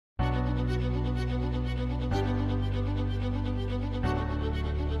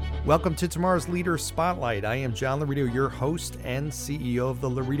Welcome to tomorrow's Leader Spotlight. I am John Laredo, your host and CEO of the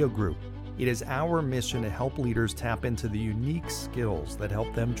Laredo Group. It is our mission to help leaders tap into the unique skills that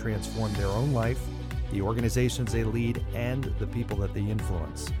help them transform their own life, the organizations they lead, and the people that they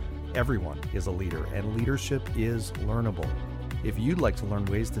influence. Everyone is a leader, and leadership is learnable. If you'd like to learn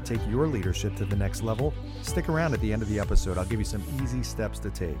ways to take your leadership to the next level, stick around at the end of the episode. I'll give you some easy steps to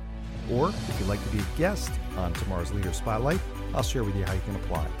take. Or if you'd like to be a guest on tomorrow's Leader Spotlight, I'll share with you how you can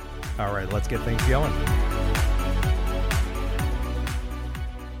apply. All right, let's get things going.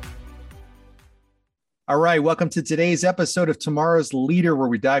 All right, welcome to today's episode of Tomorrow's Leader, where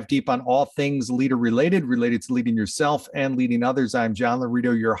we dive deep on all things leader related to leading yourself and leading others. I'm John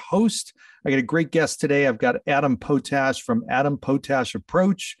Laredo, your host. I got a great guest today. I've got Adam Potash from Adam Potash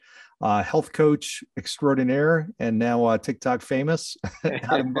Approach, health coach extraordinaire, and now TikTok famous.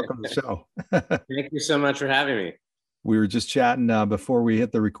 Adam, welcome to the show. Thank you so much for having me. We were just chatting before we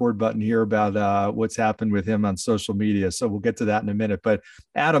hit the record button here about what's happened with him on social media. So we'll get to that in a minute. But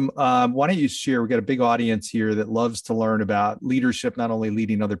Adam, why don't you share? We've got a big audience here that loves to learn about leadership, not only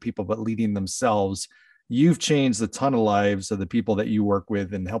leading other people, but leading themselves. You've changed a ton of lives of the people that you work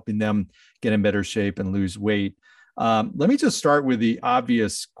with and helping them get in better shape and lose weight. Let me just start with the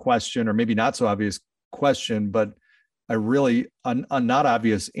obvious question, or maybe not so obvious question, but a really a not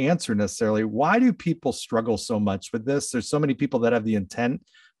obvious answer necessarily. Why do people struggle so much with this? There's so many people that have the intent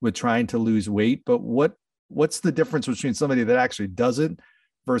with trying to lose weight, but what's the difference between somebody that actually does it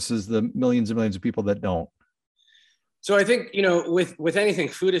versus the millions and millions of people that don't? So I think, with anything,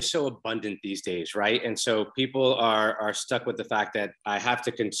 food is so abundant these days, right? And so people are stuck with the fact that I have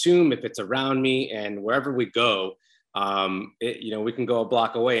to consume if it's around me, and wherever we go, we can go a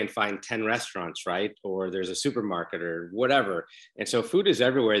block away and find 10 restaurants, right? Or there's a supermarket or whatever. And so food is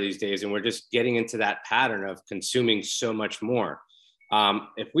everywhere these days, and we're just getting into that pattern of consuming so much more.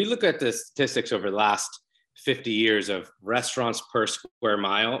 If we look at the statistics over the last 50 years of restaurants per square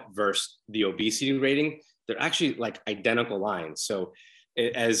mile versus the obesity rating, they're actually like identical lines. So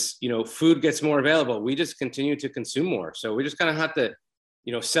as food gets more available, we just continue to consume more. So we just kind of have to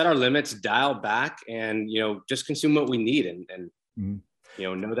set our limits, dial back, and, just consume what we need and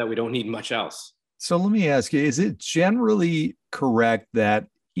know that we don't need much else. So let me ask you, is it generally correct that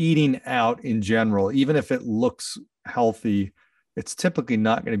eating out in general, even if it looks healthy, it's typically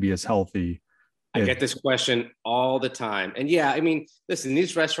not going to be as healthy? I get this question all the time. And yeah, I mean, listen,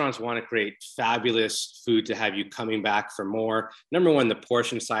 these restaurants want to create fabulous food to have you coming back for more. Number one, the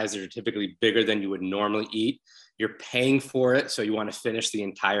portion sizes are typically bigger than you would normally eat. You're paying for it, so you want to finish the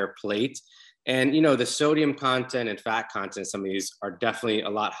entire plate. And, the sodium content and fat content, some of these are definitely a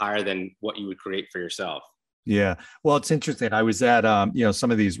lot higher than what you would create for yourself. Yeah. Well, it's interesting. I was at, some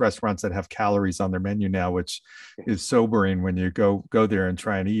of these restaurants that have calories on their menu now, which is sobering when you go there and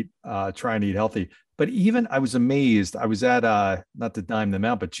try and eat healthy. But even I was amazed. I was at, not to dime them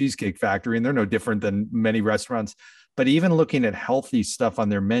out, but Cheesecake Factory, and they're no different than many restaurants. But even looking at healthy stuff on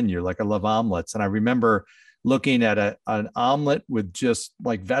their menu, like I love omelets. And I remember looking at an omelet with just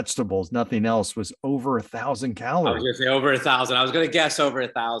like vegetables, nothing else, was over 1,000 calories. I was going to say over 1,000. I was going to guess over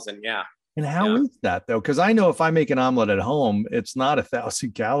 1,000. Yeah. And how is that though? Because I know if I make an omelet at home, it's not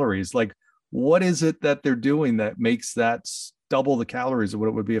 1,000 calories. Like, what is it that they're doing that makes that double the calories of what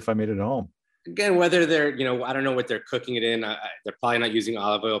it would be if I made it at home? Again, whether they're, I don't know what they're cooking it in. They're probably not using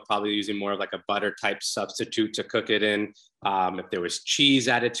olive oil, probably using more of like a butter type substitute to cook it in. If there was cheese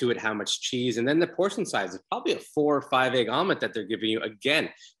added to it, how much cheese? And then the portion size is probably a 4 or 5 egg omelet that they're giving you. Again,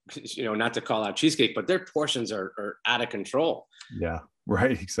 not to call out cheesecake, but their portions are out of control. Yeah,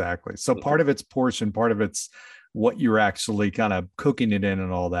 right. Exactly. So part of it's portion, part of it's what you're actually kind of cooking it in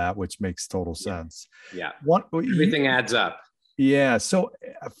and all that, which makes total sense. Yeah. Everything adds up. Yeah. So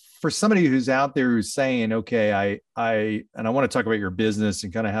for somebody who's out there who's saying, okay, I want to talk about your business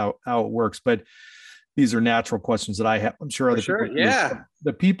and kind of how it works, but these are natural questions that I have. I'm sure other people,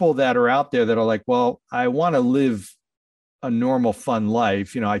 the people that are out there that are like, well, I want to live a normal, fun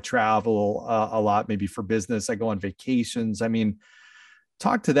life. I travel a lot, maybe for business. I go on vacations. I mean,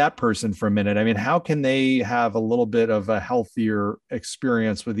 talk to that person for a minute. I mean, how can they have a little bit of a healthier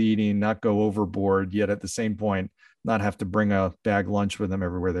experience with eating, not go overboard, yet at the same point, not have to bring a bag lunch with them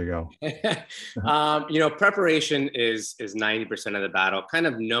everywhere they go? Preparation is 90% of the battle. Kind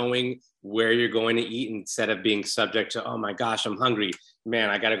of knowing where you're going to eat instead of being subject to, oh my gosh, I'm hungry,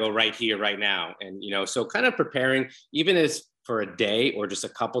 man, I got to go right here, right now. And, so kind of preparing, even as for a day or just a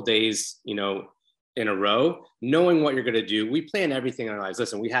couple days, in a row, knowing what you're going to do. We plan everything in our lives.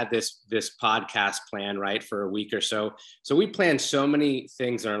 Listen, we had this podcast plan, right, for a week or so. So we plan so many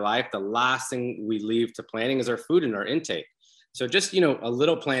things in our life. The last thing we leave to planning is our food and our intake. So just, a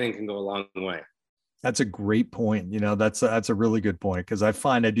little planning can go a long way. That's a great point. That's a really good point, because I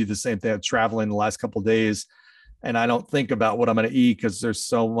find I do the same thing. I'm traveling the last couple of days, and I don't think about what I'm going to eat because there's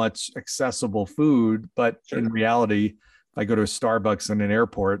so much accessible food. But Sure. in reality, if I go to a Starbucks in an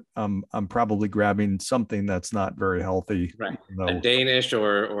airport, I'm probably grabbing something that's not very healthy. Right. A Danish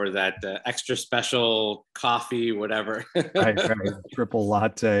or that extra special coffee, whatever. Right. Triple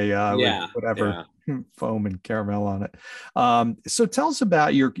latte with whatever foam and caramel on it. So tell us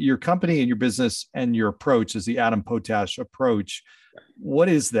about your company and your business and your approach is the Adam Potash approach. What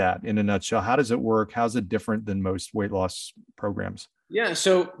is that in a nutshell? How does it work? How's it different than most weight loss programs? Yeah.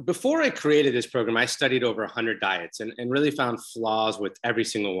 So before I created this program, I studied over 100 diets and really found flaws with every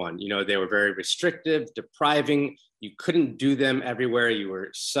single one. They were very restrictive, depriving. You couldn't do them everywhere. You were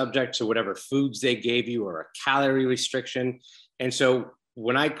subject to whatever foods they gave you or a calorie restriction. And so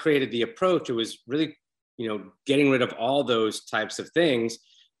when I created the approach, it was really, getting rid of all those types of things.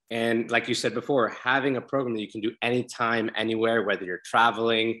 And like you said before, having a program that you can do anytime, anywhere, whether you're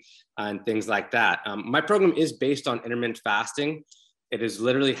traveling and things like that. My program is based on intermittent fasting. It is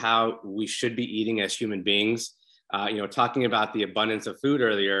literally how we should be eating as human beings. Talking about the abundance of food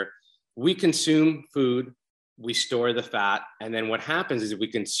earlier, we consume food, we store the fat, and then what happens is we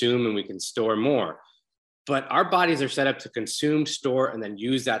consume and we can store more. But our bodies are set up to consume, store, and then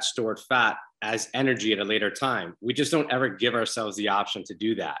use that stored fat as energy at a later time. We just don't ever give ourselves the option to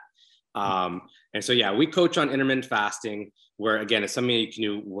do that. And so, we coach on intermittent fasting, where again, it's something you can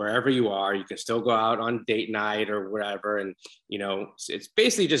do wherever you are. You can still go out on date night or whatever. And, it's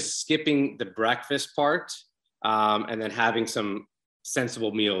basically just skipping the breakfast part and then having some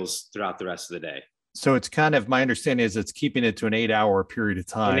sensible meals throughout the rest of the day. So it's kind of, my understanding is it's keeping it to an 8-hour period of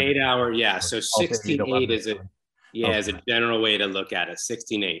time. An 8-hour, yeah. So 16-8 is it. Yeah, okay. As a general way to look at it,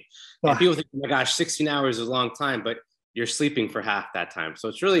 16-8. And people think, oh my gosh, 16 hours is a long time, but you're sleeping for half that time. So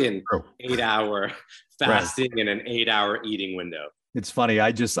it's really an 8-hour fasting and an 8-hour eating window. It's funny.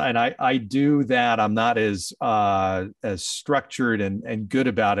 I do that. I'm not as structured and good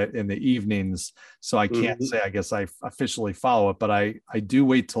about it in the evenings. So I can't say, I guess I officially follow it, but I do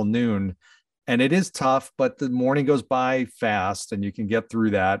wait till noon, and it is tough, but the morning goes by fast and you can get through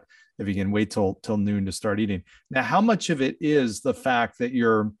that if you can wait till noon to start eating. Now, how much of it is the fact that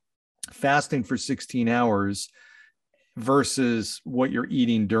you're fasting for 16 hours versus what you're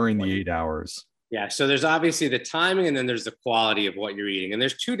eating during the 8 hours? Yeah. So there's obviously the timing, and then there's the quality of what you're eating. And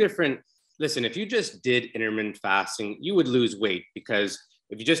there's two different, listen, if you just did intermittent fasting, you would lose weight, because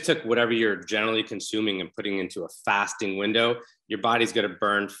if you just took whatever you're generally consuming and putting into a fasting window, your body's going to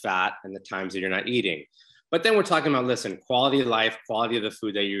burn fat in the times that you're not eating. But then we're talking about, listen, quality of life, quality of the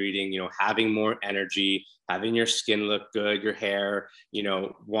food that you're eating, having more energy, having your skin look good, your hair,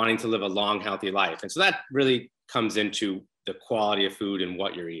 wanting to live a long, healthy life. And so that really comes into the quality of food and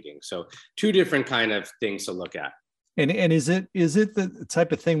what you're eating. So two different kind of things to look at. And is it the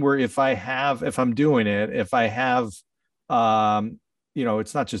type of thing where if I have it's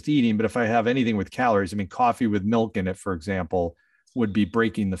not just eating, but if I have anything with calories, I mean, coffee with milk in it, for example, would be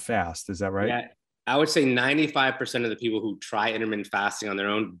breaking the fast. Is that right? Yeah. I would say 95% of the people who try intermittent fasting on their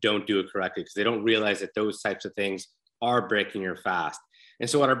own don't do it correctly, because they don't realize that those types of things are breaking your fast. And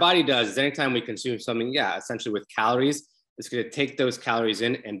so what our body does is anytime we consume something, essentially with calories, it's going to take those calories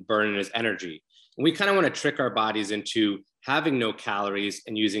in and burn it as energy. And we kind of want to trick our bodies into having no calories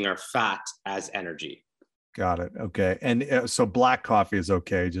and using our fat as energy. Got it. Okay. And so black coffee is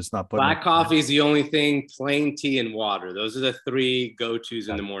okay, just not putting black coffee is the only thing. Plain tea and water. Those are the three go-tos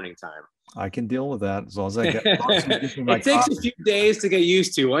in the morning time. I can deal with that as long as I get. It takes a few days to get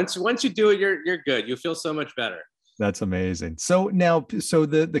used to. Once you do it, you're good. You'll feel so much better. That's amazing. So now,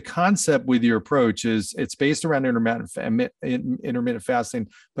 the concept with your approach is it's based around intermittent fasting,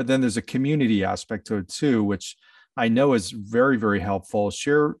 but then there's a community aspect to it too, which I know is very, very helpful.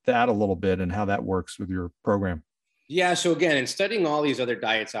 Share that a little bit and how that works with your program. Yeah. So again, in studying all these other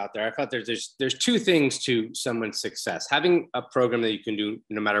diets out there, I thought there's two things to someone's success: having a program that you can do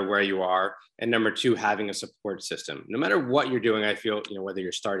no matter where you are, and number two, having a support system. No matter what you're doing, I feel, whether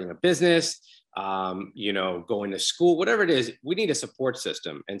you're starting a business, going to school, whatever it is, we need a support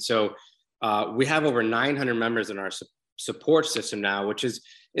system. And so we have over 900 members in our support system now, which is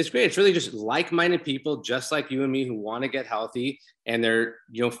great. It's really just like-minded people, just like you and me, who want to get healthy, and they're,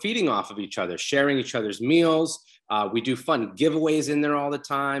 feeding off of each other, sharing each other's meals. We do fun giveaways in there all the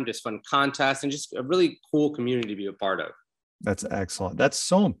time, just fun contests, and just a really cool community to be a part of. That's excellent. That's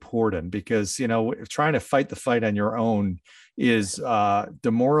so important because, trying to fight the fight on your own is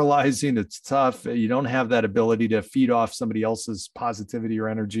demoralizing. It's tough. You don't have that ability to feed off somebody else's positivity or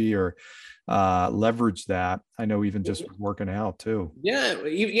energy or leverage that. I know even just with working out too. Yeah.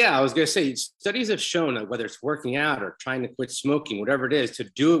 I was going to say studies have shown that whether it's working out or trying to quit smoking, whatever it is, to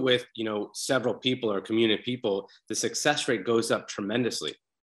do it with, several people or a community of people, the success rate goes up tremendously.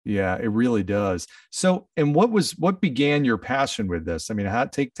 Yeah, it really does. So, and what began your passion with this? I mean,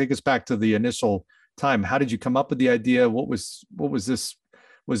 take us back to the initial time. How did you come up with the idea? What was this?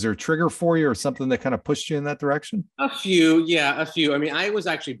 Was there a trigger for you or something that kind of pushed you in that direction? A few, yeah, a few. I mean, I was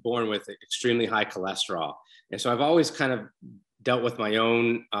actually born with extremely high cholesterol. And so I've always kind of dealt with my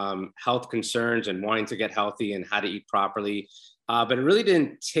own health concerns and wanting to get healthy and how to eat properly. But it really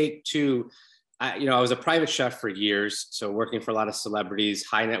didn't take to, I was a private chef for years. So working for a lot of celebrities,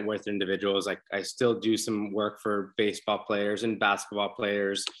 high net worth individuals. I still do some work for baseball players and basketball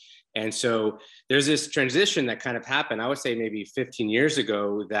players. And so there's this transition that kind of happened, I would say maybe 15 years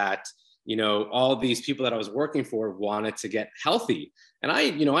ago, that, all these people that I was working for wanted to get healthy. And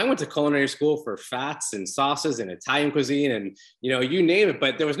I went to culinary school for fats and sauces and Italian cuisine and, you name it,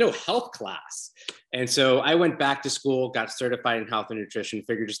 but there was no health class. And so I went back to school, got certified in health and nutrition,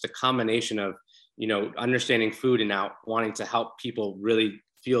 figured just a combination of, understanding food and now wanting to help people really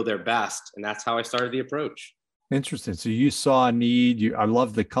feel their best. And that's how I started the approach. Interesting. So you saw a need. I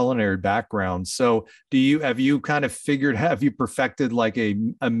love the culinary background. So have you kind of have you perfected like a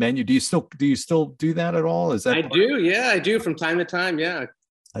menu? Do you still do that at all? Is that I do? Yeah, I do from time to time. Yeah.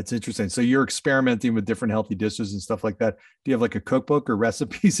 That's interesting. So you're experimenting with different healthy dishes and stuff like that. Do you have like a cookbook or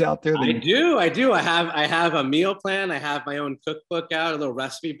recipes out there? I do. I have a meal plan. I have my own cookbook out, a little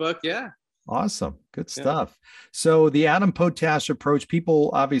recipe book. Yeah. Awesome. Good stuff. Yeah. So the Adam Potash approach,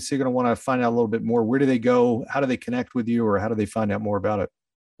 people obviously are going to want to find out a little bit more. Where do they go? How do they connect with you or how do they find out more about it?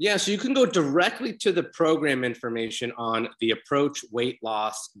 Yeah, so you can go directly to the program information on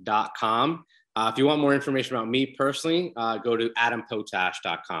theapproachweightloss.com. If you want more information about me personally, go to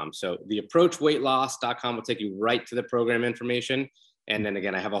adampotash.com. So theapproachweightloss.com will take you right to the program information. And then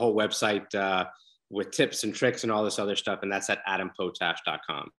again, I have a whole website with tips and tricks and all this other stuff, and that's at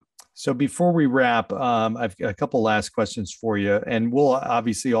adampotash.com. So before we wrap, I've got a couple last questions for you, and we'll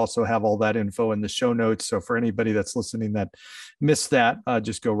obviously also have all that info in the show notes. So for anybody that's listening that missed that,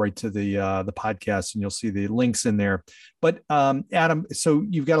 just go right to the podcast, and you'll see the links in there. But Adam, so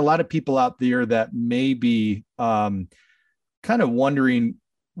you've got a lot of people out there that may be kind of wondering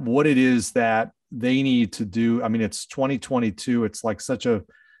what it is that they need to do. I mean, it's 2022. It's like such a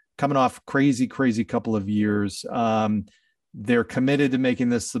coming off crazy couple of years. They're committed to making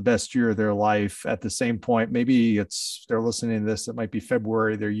this the best year of their life. At the same point, maybe they're listening to this, it might be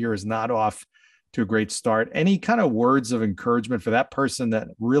February, their year is not off to a great start. Any kind of words of encouragement for that person that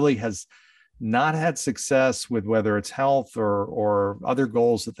really has not had success with whether it's health or other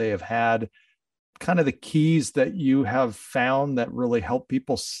goals that they have had, kind of the keys that you have found that really help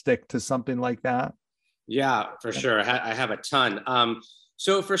people stick to something like that? Yeah, for sure. I have a ton.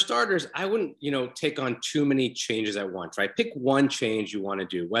 So for starters, I wouldn't, take on too many changes at once, right? Pick one change you want to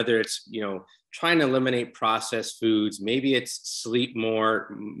do, whether it's, trying to eliminate processed foods, maybe it's sleep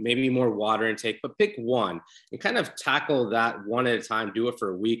more, maybe more water intake, but pick one and kind of tackle that one at a time, do it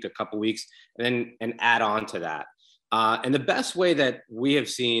for a week, a couple weeks, and add on to that. And the best way that we have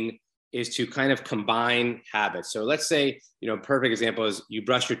seen is to kind of combine habits. So let's say, perfect example is you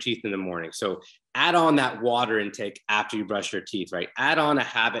brush your teeth in the morning. So add on that water intake after you brush your teeth, right? Add on a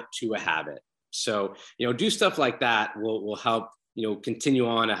habit to a habit. So, do stuff like that will help, continue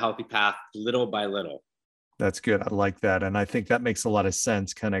on a healthy path little by little. That's good. I like that. And I think that makes a lot of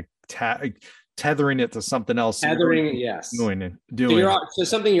sense, kind of tethering it to something else. Tethering, yes. Doing. So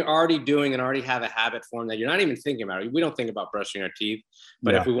something you're already doing and already have a habit form that you're not even thinking about. We don't think about brushing our teeth,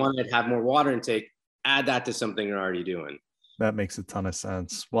 but if we wanted to have more water intake, add that to something you're already doing. That makes a ton of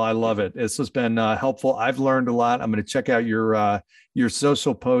sense. Well, I love it. This has been helpful. I've learned a lot. I'm going to check out your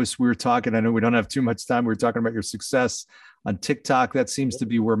social posts. We were talking, I know we don't have too much time. We were talking about your success on TikTok. That seems to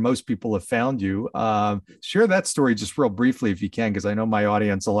be where most people have found you. Share that story just real briefly if you can, because I know my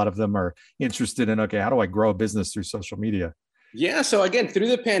audience, a lot of them are interested in, okay, how do I grow a business through social media? Yeah. So again, through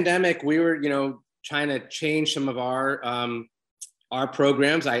the pandemic, we were, trying to change some of our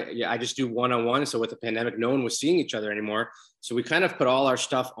programs. I just do one-on-one. So with the pandemic, no one was seeing each other anymore. So we kind of put all our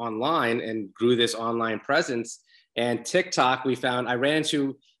stuff online and grew this online presence. And TikTok, I ran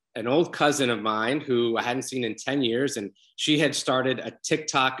into an old cousin of mine who I hadn't seen in 10 years. And she had started a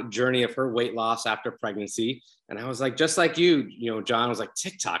TikTok journey of her weight loss after pregnancy. And I was like, just like you, John, I was like,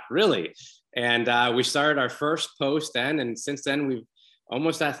 TikTok, really? And we started our first post then. And since then, we've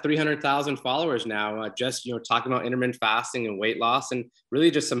almost at 300,000 followers now, just, talking about intermittent fasting and weight loss and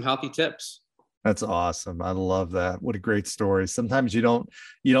really just some healthy tips. That's awesome. I love that. What a great story. Sometimes you don't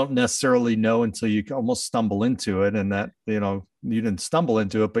necessarily know until you almost stumble into it, and that, you didn't stumble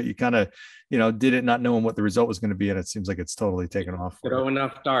into it, but you kind of, did it not knowing what the result was going to be. And it seems like it's totally taken off. Throw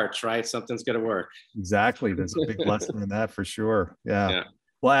enough darts, right? Something's going to work. Exactly. There's a big lesson in that for sure. Yeah.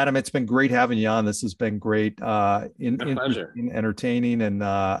 Well, Adam, it's been great having you on. This has been great, in entertaining and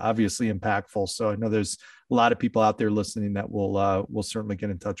obviously impactful. So I know there's a lot of people out there listening that will certainly get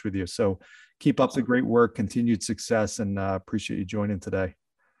in touch with you. So keep up the great work, continued success, and appreciate you joining today.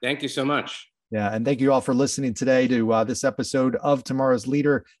 Thank you so much. Yeah. And thank you all for listening today to this episode of Tomorrow's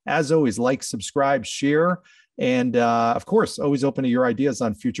Leader. As always, like, subscribe, share. And of course, always open to your ideas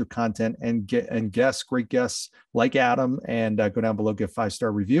on future content and guests, great guests like Adam. And go down below, give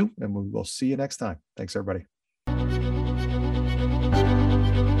 5-star review, and we will see you next time. Thanks, everybody.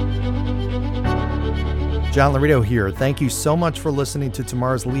 John Laurito here. Thank you so much for listening to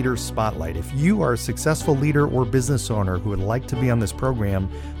Tomorrow's Leader Spotlight. If you are a successful leader or business owner who would like to be on this program,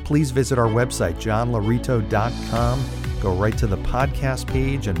 please visit our website, johnlaurito.com. Go right to the podcast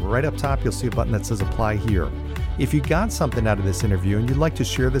page, and right up top, you'll see a button that says Apply Here. If you got something out of this interview and you'd like to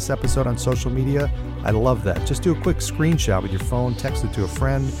share this episode on social media, I love that. Just do a quick screenshot with your phone, text it to a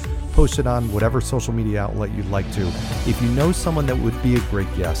friend, post it on whatever social media outlet you'd like to. If you know someone that would be a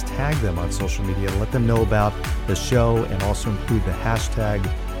great guest, tag them on social media and let them know about the show, and also include the hashtag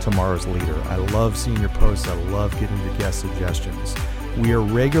Tomorrow's Leader. I love seeing your posts. I love getting your guest suggestions. We are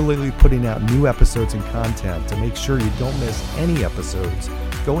regularly putting out new episodes and content. To make sure you don't miss any episodes,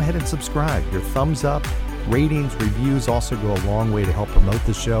 go ahead and subscribe. Your thumbs up, ratings, reviews also go a long way to help promote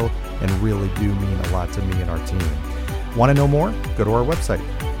the show and really do mean a lot to me and our team. Want to know more? Go to our website,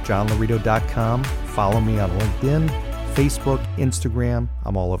 johnlaurito.com. Follow me on LinkedIn, Facebook, Instagram.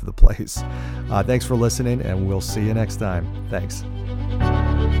 I'm all over the place. Thanks for listening, and we'll see you next time. Thanks.